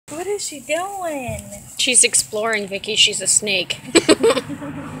What is she doing? She's exploring, Vicky. She's a snake.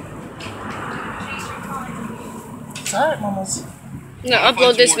 It's alright, mamas. I'm gonna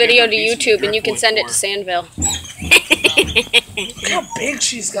upload this video to YouTube and you can send it to Sandville. Look how big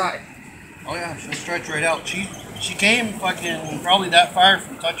she's got. Oh yeah, she'll stretch right out. She came fucking probably that far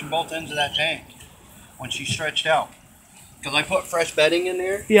from touching both ends of that tank when she stretched out. Because I put fresh bedding in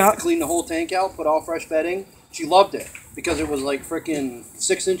there. Yeah. Clean the whole tank out, put all fresh bedding. She loved it because it was like freaking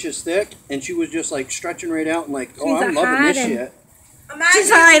 6 inches thick, and she was just like stretching right out and like, oh, I'm loving this shit. Imagine She's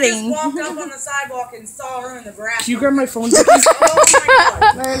hiding. you just walked up on the sidewalk and saw her in the grass. Can you grab my phone? Oh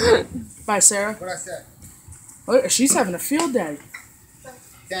my god. Bye, Sarah. What I said? Oh, she's having a field day.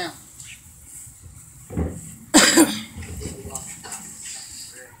 Down.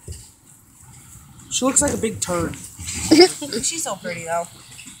 She looks like a big turd. She's so pretty though.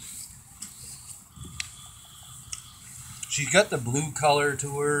 She's got the blue color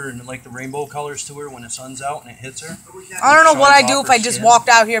to her and like the rainbow colors to her when the sun's out and it hits her. I don't know what I'd Shines do off if her I just skin. walked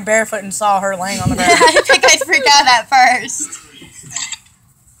out here barefoot and saw her laying on the ground. I think I'd freak out at first.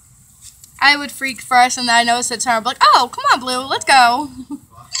 I would freak first, and then I notice it's her. I'm like, oh, come on, Blue, let's go.